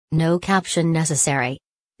No caption necessary.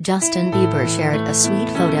 Justin Bieber shared a sweet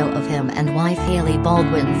photo of him and wife Hailey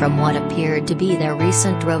Baldwin from what appeared to be their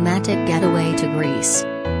recent romantic getaway to Greece.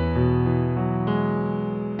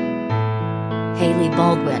 Hailey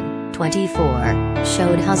Baldwin, 24,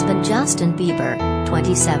 showed husband Justin Bieber,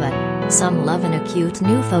 27, some love in a cute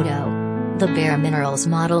new photo. The Bare Minerals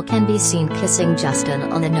model can be seen kissing Justin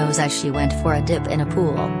on the nose as she went for a dip in a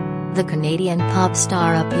pool. The Canadian pop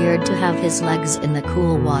star appeared to have his legs in the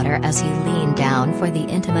cool water as he leaned down for the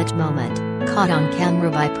intimate moment, caught on camera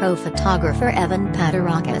by pro photographer Evan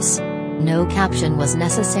Patarakis. No caption was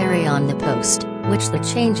necessary on the post, which the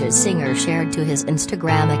Changes singer shared to his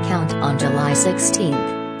Instagram account on July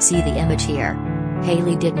 16. See the image here.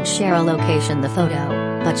 Hailey didn't share a location the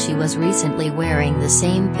photo, but she was recently wearing the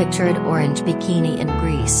same pictured orange bikini in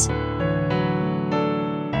Greece.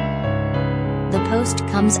 The post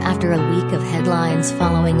comes after a week of headlines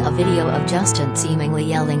following a video of Justin seemingly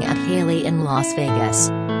yelling at Hailey in Las Vegas.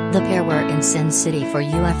 The pair were in Sin City for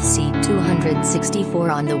UFC 264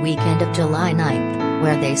 on the weekend of July 9,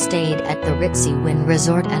 where they stayed at the ritzy Wynn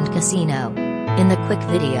Resort Casino. In the quick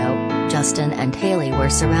video, Justin and Hailey were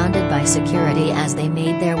surrounded by security as they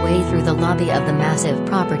made their way through the lobby of the massive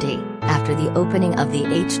property, after the opening of the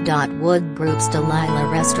H. Wood Group's Delilah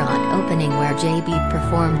restaurant opening where JB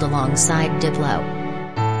performed alongside Diplo.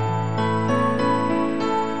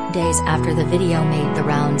 Days after the video made the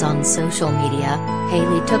rounds on social media,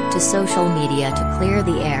 Hailey took to social media to clear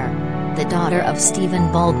the air. The daughter of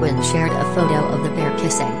Stephen Baldwin shared a photo of the pair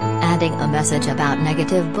kissing, adding a message about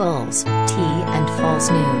negative bulls, tea and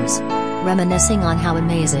false news. Reminiscing on how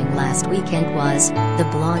amazing last weekend was, the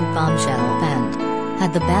blonde bombshell penned,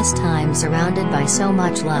 "Had the best time surrounded by so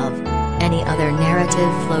much love. Any other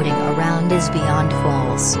narrative floating around is beyond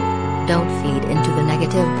false. Don't feed into the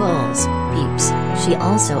negative bulls, peeps," she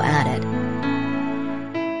also added.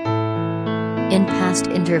 In past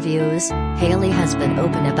interviews, Hailey has been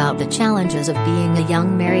open about the challenges of being a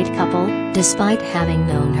young married couple, despite having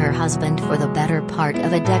known her husband for the better part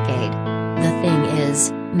of a decade. "The thing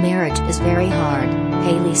is, marriage is very hard,"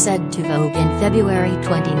 Hailey said to Vogue in February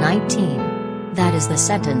 2019. "That is the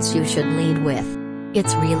sentence you should lead with.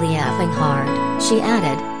 It's really effing hard," she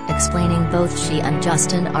added, explaining both she and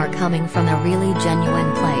Justin are coming from a really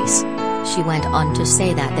genuine place. She went on to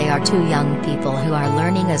say that they are two young people who are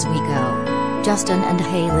learning as we go. Justin and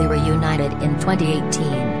Hailey reunited in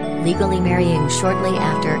 2018, legally marrying shortly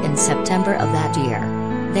after in September of that year.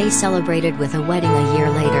 They celebrated with a wedding a year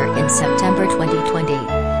later in September 2020.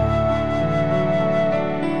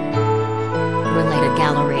 Related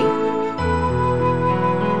gallery.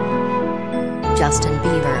 Justin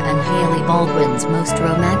Bieber and Hailey Baldwin's most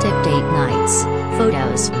romantic date nights,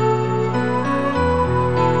 photos.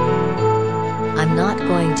 "I'm not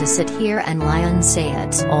going to sit here and lie and say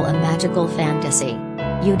it's all a magical fantasy.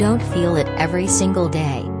 You don't feel it every single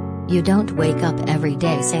day. You don't wake up every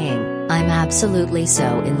day saying, 'I'm absolutely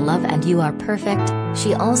so in love and you are perfect,'"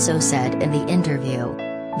 she also said in the interview.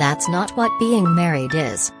 "That's not what being married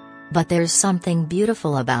is. But there's something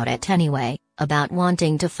beautiful about it anyway, about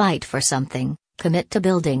wanting to fight for something, commit to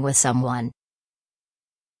building with someone."